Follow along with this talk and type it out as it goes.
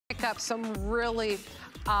Pick up some really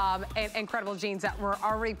incredible jeans that were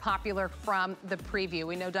already popular from the preview.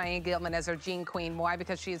 We know Diane Gilman as our jean queen. Why?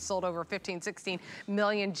 Because she has sold over 15, 16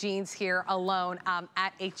 million jeans here alone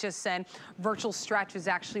at HSN. Virtual stretch is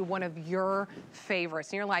actually one of your favorites.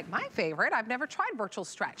 And you're like, my favorite? I've never tried virtual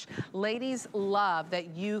stretch. Ladies love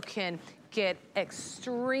that you can get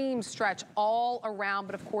extreme stretch all around,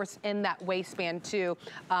 but of course in that waistband too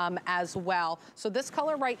as well. So this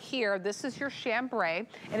color right here, this is your chambray,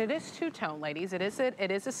 and it is two-tone, ladies. It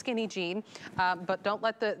is a skinny jean, but don't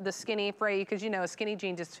let the skinny fray you, because you know a skinny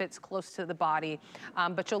jean just fits close to the body.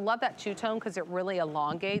 But you'll love that two-tone because it really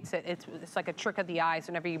elongates. It's like a trick of the eyes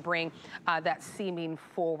whenever you bring that seaming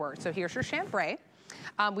forward. So here's your chambray.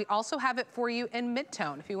 We also have it for you in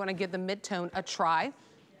mid-tone if you want to give the mid-tone a try.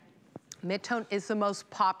 Mid-tone is the most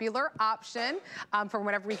popular option from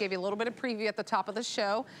whenever we gave you a little bit of preview at the top of the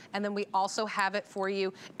show. And then we also have it for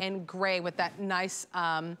you in gray with that nice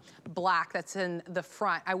black that's in the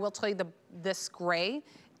front. I will tell you this gray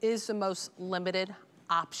is the most limited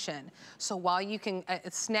option. So while you can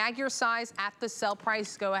snag your size at the sale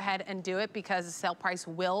price, go ahead and do it because the sale price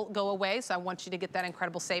will go away. So I want you to get that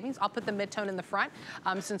incredible savings. I'll put the mid-tone in the front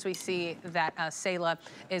since we see that Sayla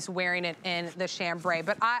is wearing it in the chambray.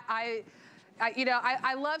 But I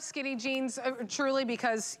love skinny jeans truly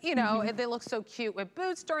because, you know, they look so cute with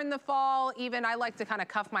boots during the fall. Even I like to kind of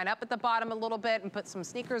cuff mine up at the bottom a little bit and put some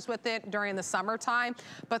sneakers with it during the summertime.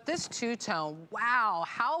 But this two-tone, wow,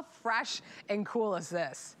 how fresh and cool is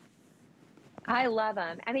this? I love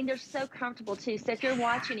them. I mean, they're so comfortable too. So if you're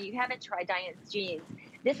watching and you haven't tried Diane's jeans,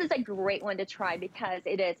 this is a great one to try because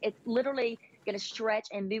it's literally going to stretch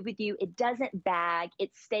and move with you. It doesn't bag.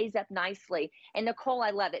 It stays up nicely. And Nicole,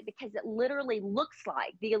 I love it because it literally looks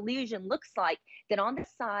like, the illusion looks like that on the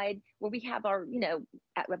side where we have our, you know,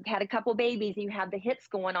 we've had a couple babies and you have the hips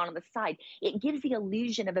going on the side. It gives the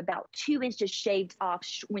illusion of about 2 inches shaved off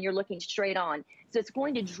when you're looking straight on. So it's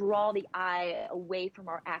going to draw the eye away from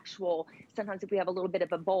our actual, sometimes if we have a little bit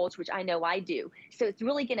of a bulge, which I know I do. So it's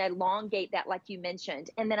really going to elongate that like you mentioned.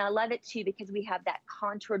 And then I love it too because we have that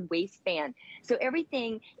contoured waistband. So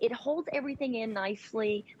everything, it holds everything in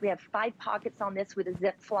nicely. We have 5 pockets on this with a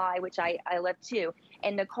zip fly, which I love too.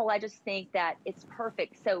 And Nicole, I just think that it's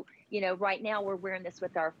perfect. So, you know, right now we're wearing this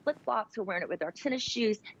with our flip-flops, we're wearing it with our tennis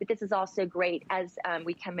shoes, but this is also great as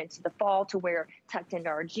we come into the fall to wear tucked into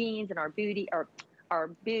our jeans and our booty, or our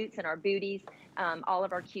boots and our booties, all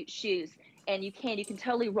of our cute shoes. And you can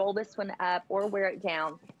totally roll this one up or wear it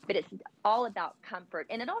down, but it's all about comfort.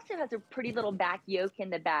 And it also has a pretty little back yoke in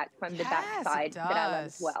the back from the back side that I love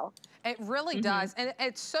as well. It really does. And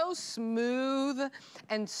it's so smooth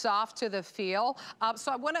and soft to the feel.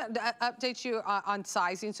 So I want to update you on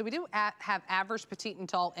sizing. So we do have average, petite, and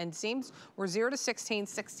tall inseams. We're 0 to 16,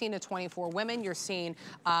 16 to 24 women. You're seeing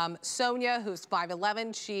Sonia, who's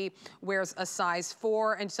 5'11". She wears a size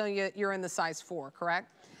 4. And Sonia, you're in the size 4,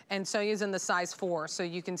 correct? And Sonia's in the size 4, so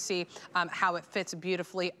you can see how it fits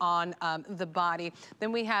beautifully on the body.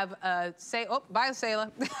 Then we have, bye,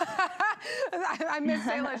 Sayla. I missed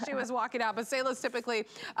Sayla as she was walking out, but Sayla's typically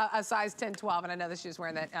a size 10, 12, and I know that she was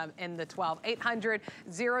wearing that in the 12.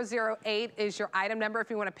 800-008 is your item number if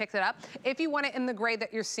you want to pick it up. If you want it in the gray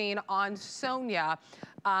that you're seeing on Sonia,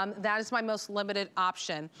 that is my most limited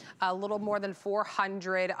option. A little more than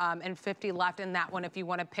 450 left in that one if you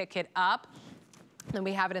want to pick it up. Then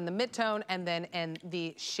we have it in the mid-tone and then in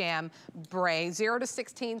the chambray. 0 to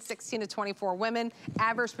 16, 16 to 24 women,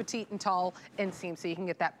 average, petite, and tall inseam, so you can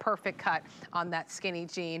get that perfect cut on that skinny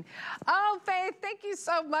jean. Oh, Faith, thank you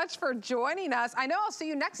so much for joining us. I know I'll see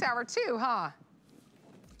you next hour too, huh?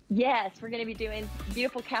 Yes, we're going to be doing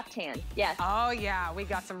beautiful caftans. Yes. Oh, yeah. We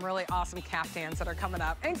got some really awesome caftans that are coming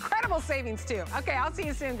up. Incredible savings, too. Okay, I'll see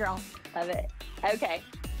you soon, girl. Love it. Okay.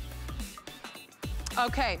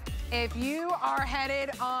 Okay, if you are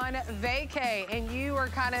headed on vacay and you are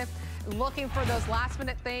kind of looking for those last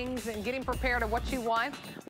minute things and getting prepared of what you want,